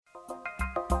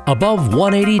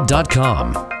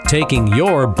above180.com, taking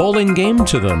your bowling game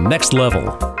to the next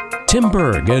level. Tim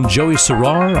Berg and Joey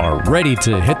Serrar are ready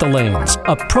to hit the lanes,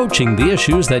 approaching the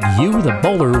issues that you, the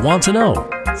bowler, want to know.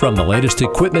 From the latest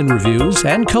equipment reviews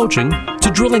and coaching to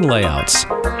drilling layouts.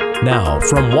 Now,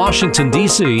 from Washington,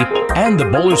 D.C. and the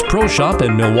Bowlers Pro Shop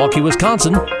in Milwaukee,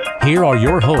 Wisconsin, here are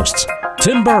your hosts,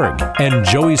 Tim Berg and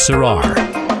Joey Serrar.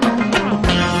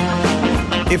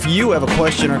 If you have a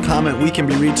question or comment, we can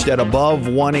be reached at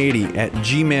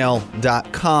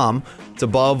above180@gmail.com. It's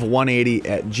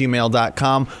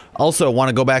above180@gmail.com. Also, want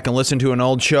to go back and listen to an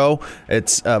old show?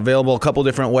 It's available a couple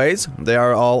different ways. They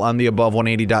are all on the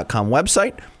above180.com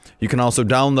website. You can also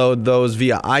download those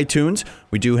via iTunes.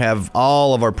 We do have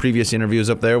all of our previous interviews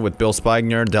up there with Bill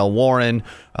Spigner, Del Warren,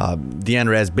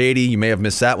 Deandre Beatty. You may have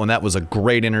missed that one. That was a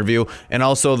great interview. And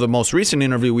also the most recent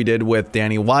interview we did with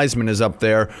Danny Wiseman is up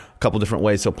there a couple different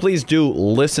ways. So please do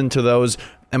listen to those.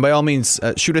 And by all means,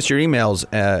 shoot us your emails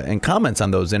and comments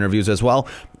on those interviews as well.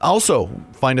 Also,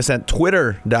 find us at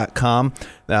twitter.com.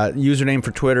 Username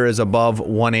for Twitter is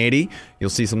above180. You'll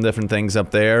see some different things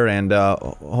up there and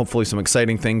hopefully some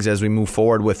exciting things as we move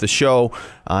forward with the show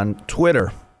on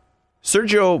Twitter.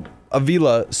 Sergio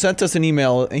Avila sent us an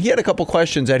email, and he had a couple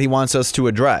questions that he wants us to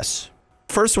address.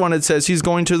 First one, it says he's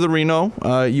going to the Reno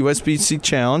USBC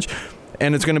Challenge,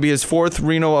 and it's going to be his 4th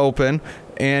Reno Open.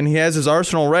 And he has his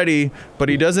arsenal ready, but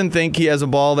he doesn't think he has a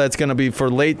ball that's going to be for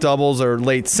late doubles or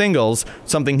late singles,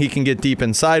 something he can get deep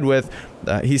inside with.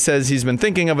 He says he's been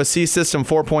thinking of a C System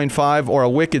 4.5 or a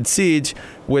Wicked Siege,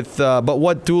 but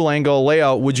what dual angle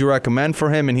layout would you recommend for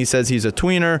him? And he says he's a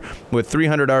tweener with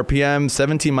 300 RPM,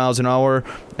 17 miles an hour,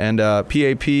 and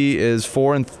PAP is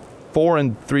 4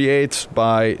 3/8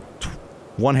 by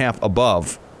 1/2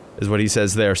 above, is what he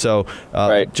says there. So,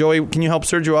 right. Joey, can you help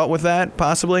Sergio out with that,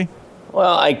 possibly?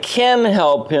 Well, I can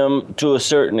help him to a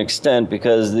certain extent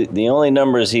because the only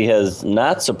numbers he has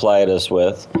not supplied us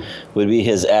with would be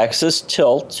his axis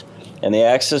tilt, and the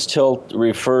axis tilt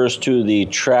refers to the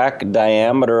track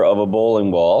diameter of a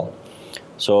bowling ball.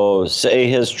 So say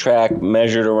his track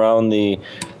measured around the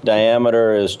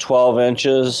diameter is 12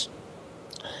 inches.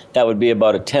 That would be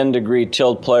about a 10-degree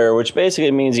tilt player, which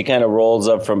basically means he kind of rolls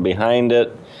up from behind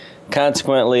it.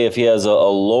 Consequently, if he has a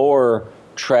lower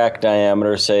track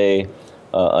diameter, say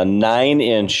a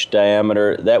 9-inch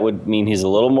diameter, that would mean he's a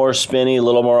little more spinny, a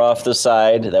little more off the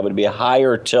side. That would be a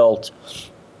higher tilt.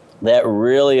 That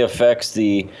really affects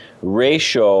the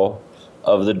ratio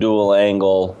of the dual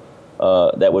angle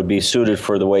that would be suited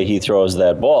for the way he throws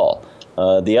that ball.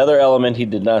 The other element he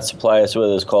did not supply us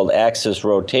with is called axis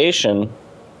rotation,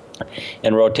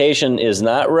 and rotation is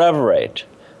not rev rate.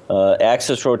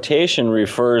 Axis rotation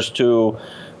refers to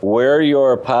where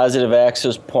your positive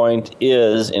axis point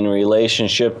is in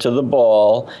relationship to the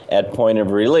ball at point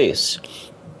of release.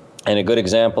 And a good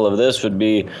example of this would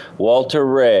be Walter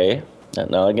Ray.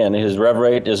 Now again, his rev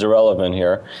rate is irrelevant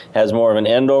here. Has more of an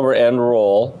end-over-end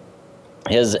roll.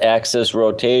 His axis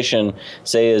rotation,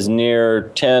 say, is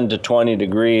near 10 to 20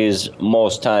 degrees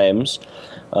most times.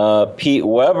 Pete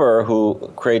Weber, who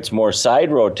creates more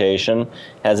side rotation,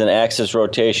 has an axis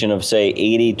rotation of, say,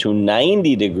 80 to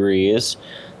 90 degrees.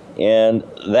 And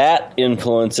that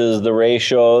influences the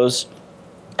ratios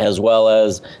as well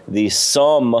as the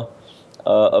sum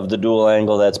of the dual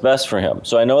angle that's best for him.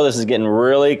 So I know this is getting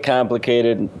really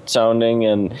complicated sounding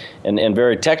and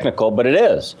very technical, but it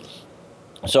is.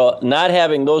 So not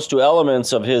having those two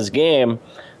elements of his game,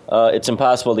 it's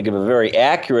impossible to give a very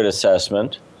accurate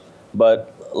assessment.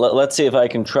 But let's see if I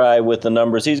can try with the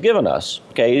numbers he's given us.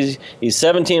 Okay, he's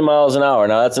 17 miles an hour.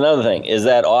 Now that's another thing. Is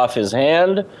that off his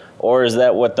hand? Or is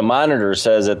that what the monitor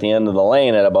says at the end of the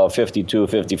lane at about 52,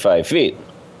 55 feet?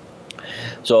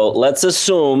 So let's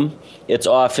assume it's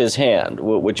off his hand,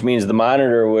 which means the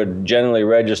monitor would generally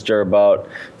register about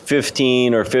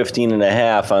 15 or 15 and a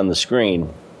half on the screen.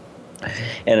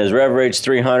 And his rev rate's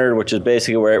 300, which is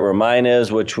basically where mine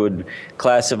is, which would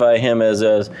classify him as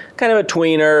a kind of a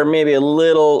tweener, maybe a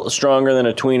little stronger than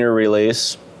a tweener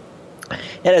release.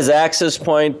 And his axis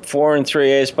point, 4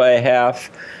 3/8 by 1/2,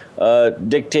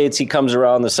 dictates he comes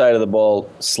around the side of the ball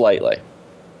slightly.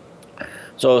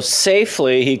 So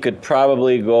safely, he could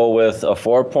probably go with a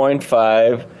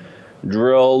 4.5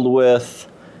 drilled with,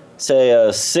 say,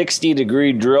 a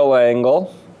 60-degree drill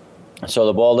angle, so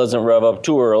the ball doesn't rev up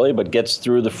too early but gets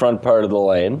through the front part of the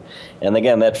lane. And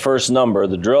again, that first number,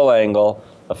 the drill angle,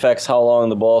 affects how long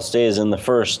the ball stays in the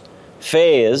first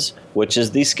phase, which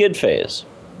is the skid phase.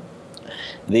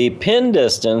 The pin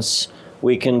distance,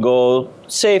 we can go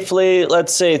safely,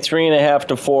 let's say 3.5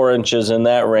 to 4 inches in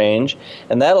that range,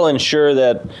 and that'll ensure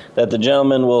that the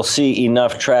gentleman will see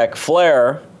enough track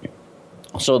flare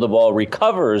so the ball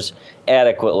recovers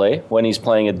adequately when he's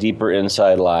playing a deeper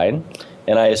inside line.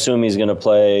 And I assume he's going to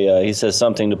play, he says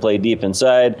something to play deep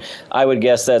inside. I would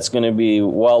guess that's going to be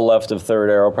well left of third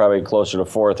arrow, probably closer to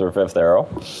fourth or fifth arrow.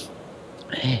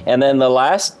 And then the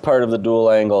last part of the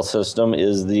dual angle system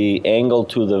is the angle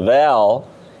to the valve,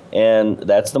 and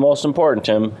that's the most important,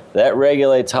 Tim. That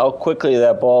regulates how quickly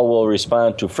that ball will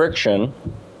respond to friction,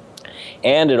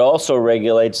 and it also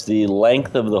regulates the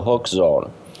length of the hook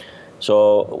zone.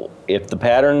 So if the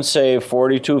pattern's, say,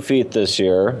 42 feet this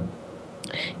year,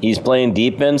 he's playing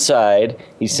deep inside,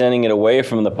 he's sending it away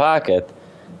from the pocket,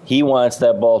 he wants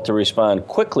that ball to respond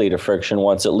quickly to friction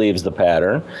once it leaves the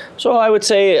pattern. So I would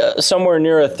say somewhere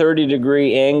near a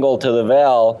 30-degree angle to the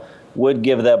valve would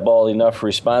give that ball enough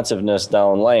responsiveness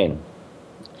down lane.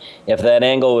 If that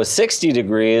angle was 60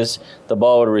 degrees, the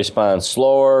ball would respond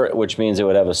slower, which means it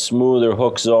would have a smoother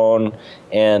hook zone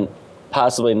and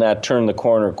possibly not turn the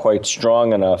corner quite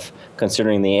strong enough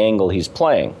considering the angle he's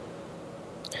playing.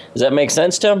 Does that make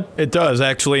sense, Tim? It does,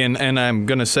 actually, and I'm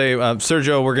going to say,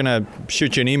 Sergio, we're going to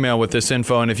shoot you an email with this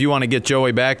info, and if you want to get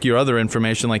Joey back your other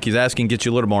information, like he's asking, get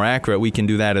you a little more accurate, we can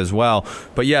do that as well.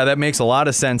 But yeah, that makes a lot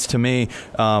of sense to me,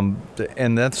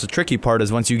 and that's the tricky part is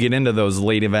once you get into those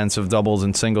late events of doubles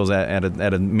and singles at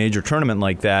a major tournament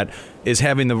like that, is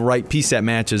having the right piece that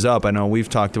matches up. I know we've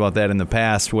talked about that in the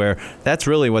past, where that's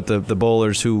really what the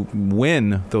bowlers who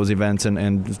win those events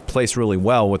and place really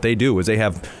well, what they do is they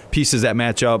have pieces that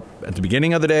match up at the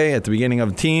beginning of the day, at the beginning of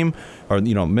a team, or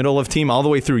middle of team, all the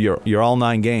way through your all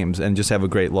 9 games, and just have a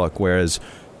great look. Whereas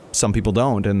some people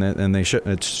don't, and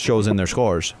it shows in their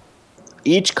scores.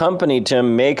 Each company,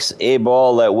 Tim, makes a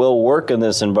ball that will work in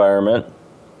this environment.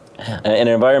 An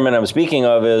environment I'm speaking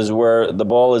of is where the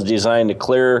ball is designed to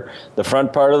clear the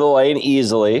front part of the lane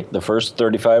easily, the first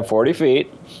 35, 40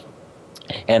 feet,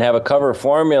 and have a cover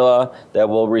formula that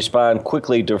will respond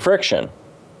quickly to friction.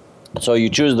 So you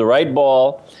choose the right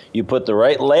ball, you put the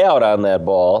right layout on that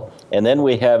ball, and then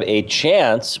we have a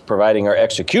chance, providing our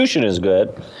execution is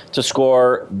good, to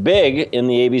score big in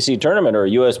the ABC tournament or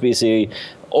USBC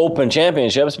Open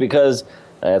Championships, because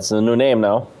that's the new name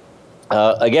now.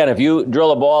 Again, if you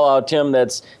drill a ball out, Tim,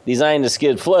 that's designed to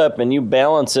skid flip and you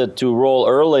balance it to roll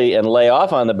early and lay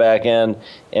off on the back end,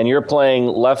 and you're playing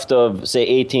left of, say,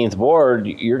 18th board,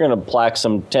 you're going to plaque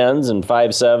some 10s and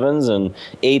 5-7s and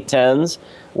 8-10s,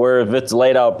 where if it's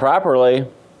laid out properly,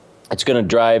 it's going to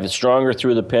drive stronger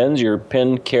through the pins. Your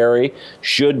pin carry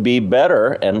should be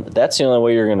better, and that's the only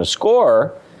way you're going to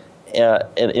score in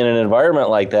an environment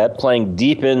like that, playing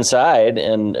deep inside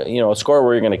and a score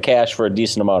where you're going to cash for a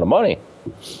decent amount of money.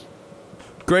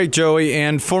 Great, Joey.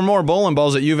 And for more bowling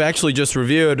balls that you've actually just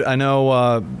reviewed, I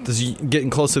know this is getting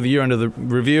close to the year under the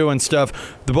review and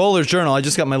stuff. The Bowler's Journal, I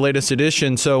just got my latest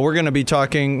edition, so we're going to be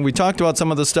talking. We talked about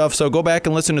some of the stuff, so go back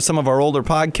and listen to some of our older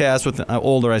podcasts.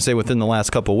 Older, I say, within the last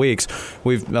couple of weeks.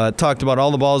 We've talked about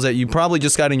all the balls that you probably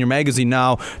just got in your magazine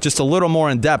now, just a little more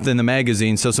in depth in the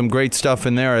magazine. So some great stuff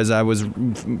in there. As I was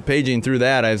paging through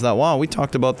that, I thought, wow, we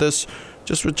talked about this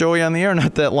just with Joey on the air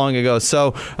not that long ago.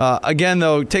 So, again,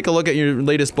 though, take a look at your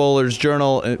latest Bowler's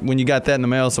Journal when you got that in the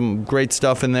mail. Some great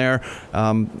stuff in there.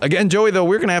 Again, Joey, though,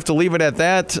 we're going to have to leave it at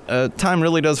that. Time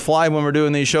really does fly when we're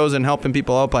doing these shows and helping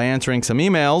people out by answering some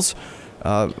emails.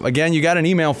 Again, you got an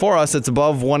email for us. It's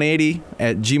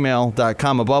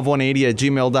above180@gmail.com,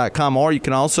 above180@gmail.com, or you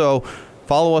can also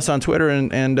follow us on Twitter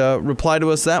and reply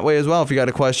to us that way as well. If you got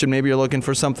a question, maybe you're looking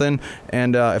for something,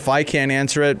 and if I can't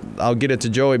answer it, I'll get it to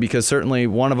Joey, because certainly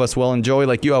one of us will. And Joey,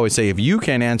 like you always say, if you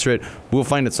can't answer it, we'll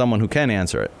find it someone who can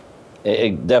answer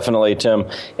it. Definitely, Tim.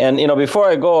 And before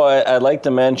I go, I'd like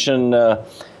to mention the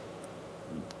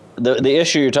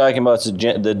issue you're talking about,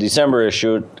 the December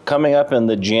issue. Coming up in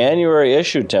the January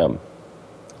issue, Tim,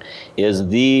 is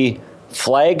the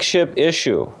flagship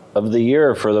issue of the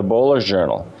year for the Bowler's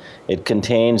Journal. It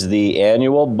contains the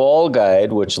annual ball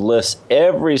guide, which lists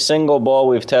every single ball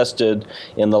we've tested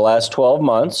in the last 12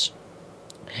 months.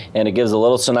 And it gives a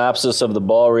little synopsis of the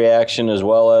ball reaction, as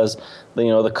well as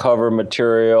the cover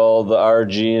material, the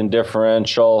RG and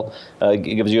differential. It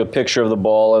gives you a picture of the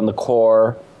ball and the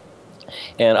core.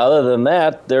 And other than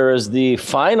that, there is the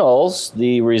finals,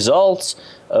 the results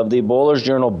of the Bowler's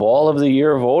Journal Ball of the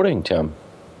Year voting, Tim.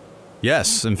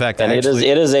 Yes, in fact, and it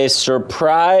is a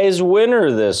surprise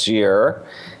winner this year,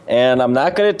 and I'm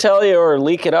not going to tell you or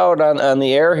leak it out on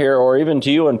the air here, or even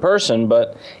to you in person,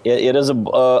 but it is a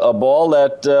ball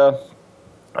that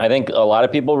I think a lot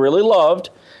of people really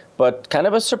loved, but kind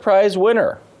of a surprise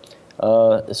winner.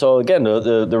 So again,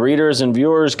 the readers and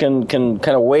viewers can kind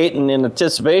of wait in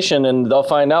anticipation, and they'll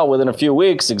find out within a few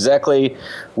weeks exactly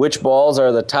which balls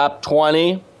are the top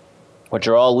 20 which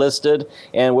are all listed,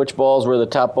 and which balls were the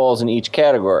top balls in each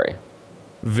category.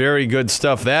 Very good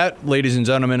stuff. That, ladies and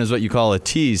gentlemen, is what you call a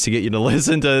tease to get you to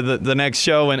listen to the next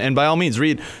show. And by all means,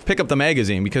 pick up the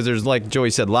magazine, because there's, like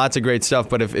Joey said, lots of great stuff.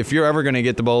 But if you're ever going to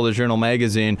get the Boulder Journal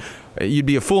magazine, you'd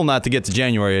be a fool not to get the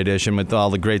January edition with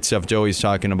all the great stuff Joey's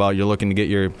talking about. You're looking to get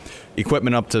your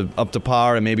equipment up to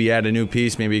par and maybe add a new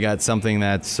piece. Maybe you got something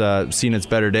that's seen its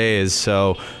better days.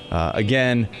 So,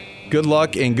 again, good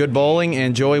luck and good bowling.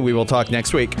 And Joey, we will talk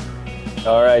next week.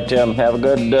 All right, Tim. Have a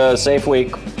good, safe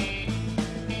week.